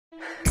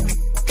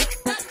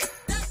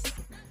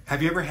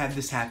Have you ever had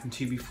this happen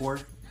to you before?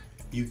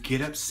 You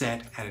get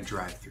upset at a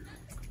drive-thru.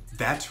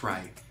 That's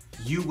right,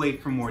 you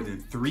wait for more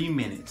than 3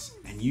 minutes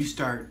and you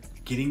start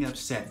getting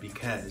upset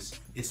because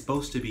it's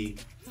supposed to be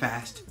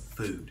fast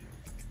food.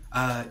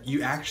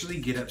 You actually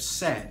get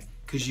upset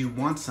because you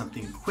want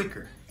something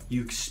quicker.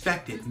 You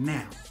expect it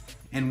now.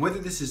 And whether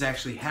this has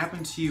actually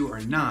happened to you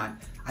or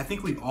not, I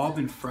think we've all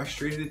been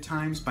frustrated at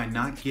times by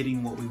not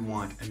getting what we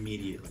want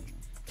immediately.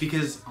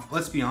 Because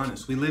let's be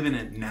honest, we live in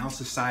a now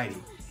society,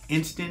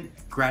 instant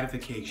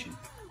gratification.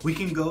 We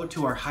can go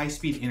to our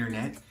high-speed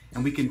internet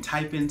and we can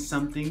type in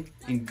something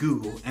in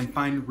Google and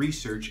find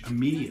research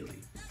immediately.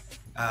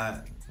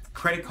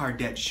 Credit card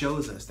debt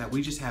shows us that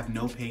we just have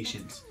no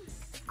patience.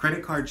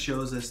 Credit card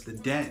shows us the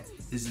debt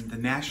is at the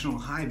national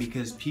high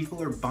because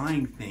people are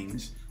buying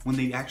things when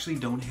they actually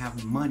don't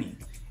have money.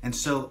 And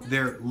so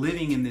they're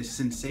living in this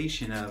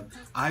sensation of,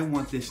 I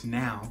want this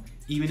now,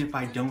 even if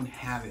I don't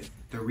have it,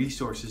 the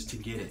resources to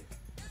get it.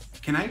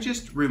 Can I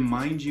just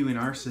remind you in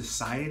our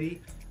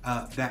society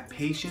that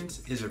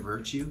patience is a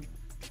virtue?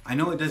 I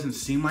know it doesn't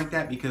seem like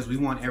that because we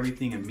want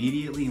everything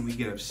immediately and we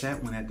get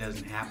upset when that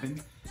doesn't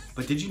happen.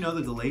 But did you know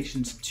that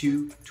Galatians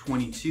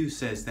 2:22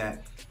 says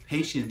that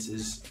patience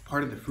is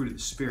part of the fruit of the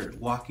Spirit,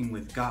 walking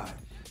with God?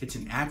 It's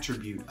an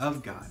attribute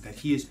of God, that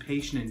He is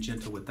patient and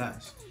gentle with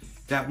us.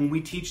 That when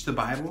we teach the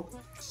Bible,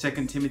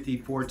 2 Timothy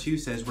 4:2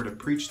 says we're to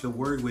preach the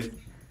word with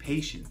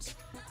patience.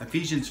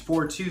 Ephesians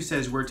 4:2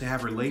 says we're to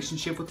have a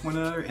relationship with one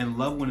another and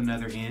love one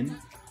another in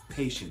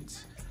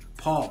patience.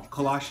 Paul,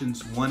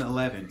 Colossians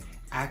 1:11,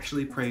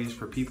 actually prays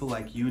for people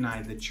like you and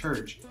I, the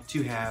church,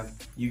 to have,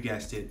 you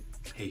guessed it,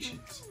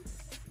 patience.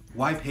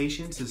 Why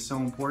patience is so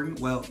important?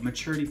 Well,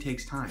 maturity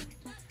takes time.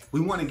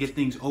 We want to get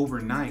things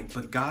overnight,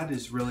 but God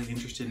is really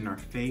interested in our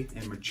faith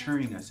and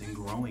maturing us and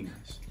growing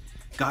us.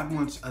 God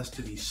wants us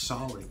to be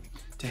solid,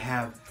 to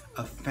have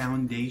a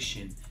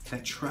foundation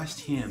that trusts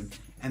Him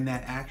and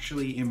that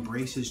actually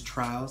embraces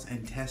trials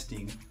and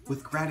testing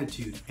with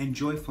gratitude and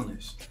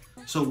joyfulness.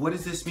 So what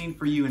does this mean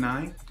for you and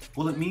I?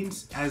 Well, it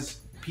means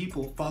as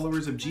people,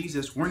 followers of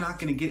Jesus, we're not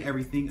going to get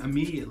everything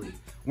immediately.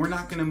 We're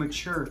not going to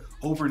mature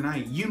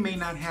overnight. You may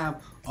not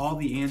have all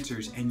the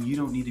answers and you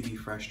don't need to be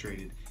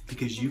frustrated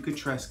because you could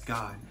trust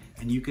God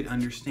and you could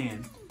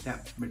understand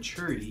that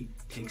maturity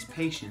takes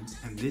patience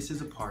and this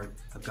is a part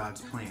of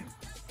God's plan.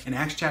 In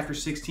Acts chapter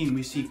 16,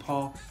 we see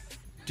Paul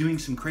doing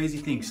some crazy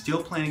things,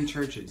 still planting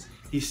churches.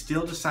 He's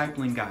still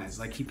discipling guys,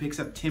 like he picks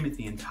up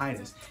Timothy and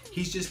Titus.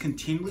 He's just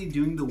continually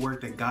doing the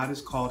work that God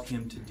has called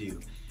him to do.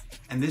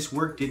 And this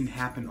work didn't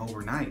happen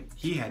overnight.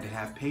 He had to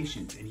have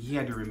patience and he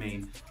had to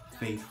remain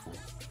faithful.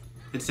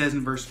 It says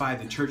in verse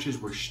 5, the churches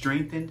were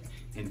strengthened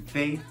in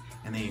faith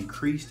and they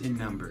increased in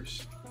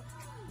numbers.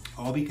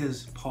 All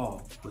because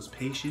Paul was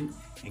patient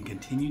and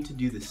continued to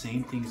do the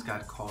same things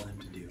God called him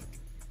to do.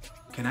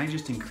 Can I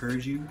just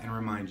encourage you and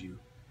remind you,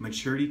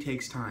 maturity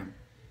takes time.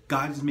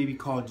 God has maybe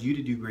called you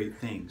to do great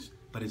things,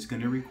 but it's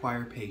going to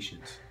require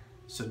patience.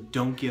 So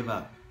don't give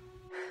up.